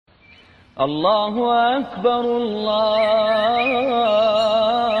Allahu akbar, Allahu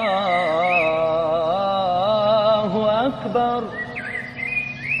akbar,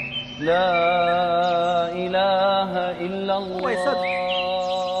 la ilaha illa Allah. Ovo je sad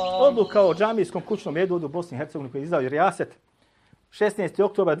odluka o džamijskom kućnom redu u Bosni i Hercegovini koji je izdao rijaset 16.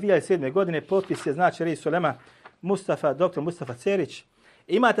 oktobar 2007. godine. Potpis je znači Reis Ulema Mustafa, dr. Mustafa Cerić.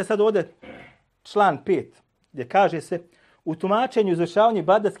 Imate sad ovdje član 5 gdje kaže se: u tumačenju izvršavanju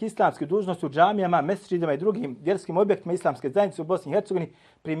ibadatskih islamskih dužnosti u džamijama, mesdžidima i drugim vjerskim objektima islamske zajednice u Bosni i Hercegovini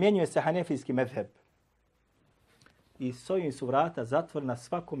primjenjuje se hanefijski mezheb. I s ovim su vrata zatvorena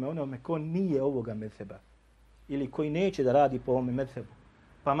svakome onome ko nije ovoga mezheba ili koji neće da radi po ovome mezhebu.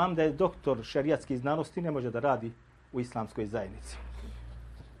 Pa mam da je doktor šerijatskih znanosti ne može da radi u islamskoj zajednici.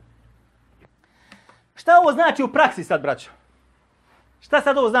 Šta ovo znači u praksi sad, braćo? Šta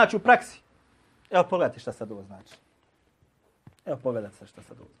sad ovo znači u praksi? Evo pogledajte šta sad ovo znači. Evo pogledajte sad šta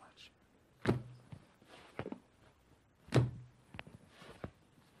sad ovo znači.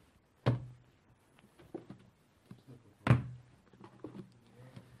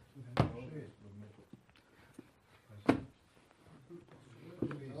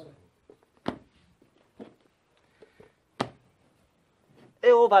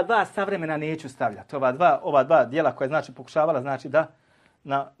 Evo ova dva savremena neću stavljati. Ova dva dijela koja znači pokušavala znači da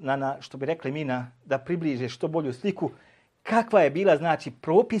na što bi rekli mi da približe što bolju sliku kakva je bila znači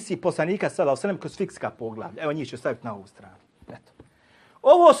propisi poslanika sallallahu alejhi ve sellem kroz fikska poglavlja. Evo njih ću staviti na ovu stranu. Eto.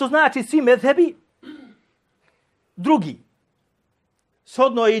 Ovo su znači svi mezhebi drugi.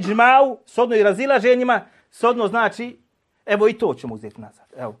 Shodno i džmau, shodno i razilaženjima, shodno znači, evo i to ćemo uzeti nazad.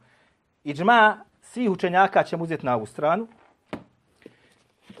 Evo. Iđma svih učenjaka ćemo uzeti na ovu stranu.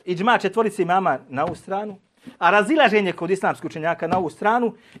 Iđma četvorice imama na ovu stranu. A razilaženje kod islamskih učenjaka na ovu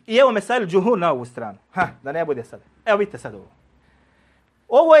stranu i evo mesail džuhur na ovu stranu. Da ne bude sad. Evo vidite sad ovo.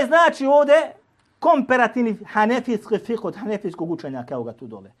 Ovo je znači ovdje komparativni hanefijski fiqh od hanefijskog učenjaka, evo ga tu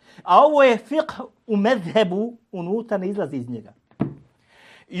dole. A ovo je fiqh u mezhebu, unutra ne izlazi iz njega.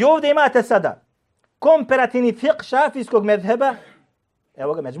 I ovdje imate sada komparativni fiqh šafijskog mezheba,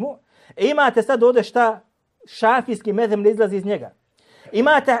 evo ga međmu, i imate sad ovdje šta šafijski mezheb ne izlazi iz njega.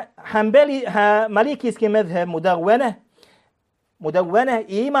 Imate malikijski mezheb mudawwene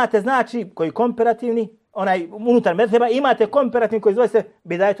i imate znači koji komparativni, onaj unutar mezheba, imate komparativni koji zove se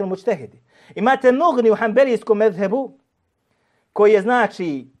bidajetul mučtehidi. Imate mughni u hanbelijskom mezhebu koji je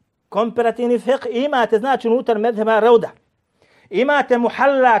znači komparativni fiqh i imate znači unutar mezheba rauda. Imate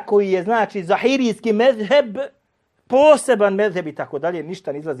muhalla koji je znači zahirijski mezheb, poseban mezheb i tako dalje,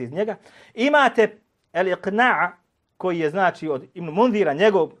 ništa ne izlazi iz njega. Imate al-iqna' koji je znači od Ibn Mundira,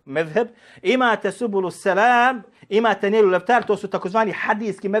 njegov mezheb. Imate subulu selam, imate Nilu leftar, to su takozvani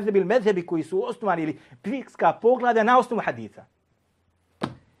hadijski mezhebi ili mezhebi koji su osnovani ili fikska poglavlja na osnovu hadisa.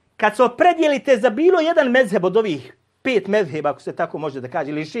 Kad se opredjelite za bilo jedan mezheb od ovih 5 mezheba, ako se tako može da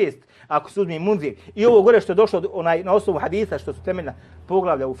kaže, ili 6, ako se uzme Mundir, i ovo gore što je došlo na osnovu hadisa, što su temeljna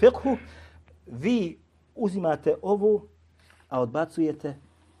poglavlja u fikhu, vi uzimate ovo, a odbacujete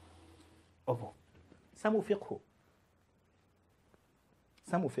ovo. Samo u fikhu.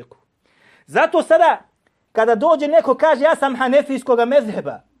 Samo u fikhu. Zato sada, kada dođe neko kaže ja sam hanefijskog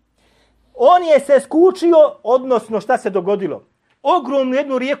mezheba, on je se skučio, odnosno šta se dogodilo? Ogromnu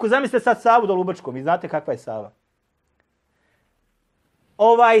jednu rijeku, zamislite sad Savu do Lubačkom, i znate kakva je Sava.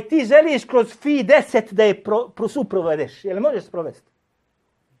 Ti želiš kroz fi 10 da je suprovedeš. Jel možeš sprovesti?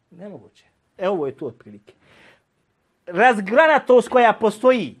 Nemoguće. Evo ovo je tu otprilike. Razgranatost koja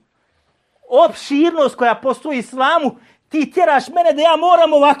postoji, opširnost koja postoji islamu, ti tjeraš mene da ja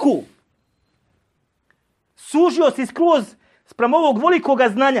moram ovako. Sužio si skroz sprem ovog velikoga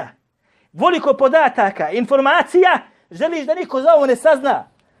znanja, veliko podataka, informacija, želiš da niko za ovo ne sazna.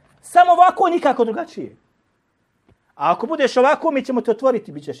 Samo ovako, nikako drugačije. A ako budeš ovako, mi ćemo te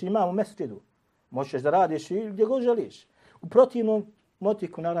otvoriti, bit ćeš imam u mesčidu. Možeš da radiš i gdje god želiš. U protivnom,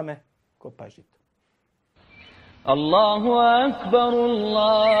 motiku na rame, kopaj žito. Allahu akbar,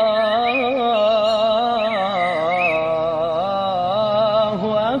 Allah.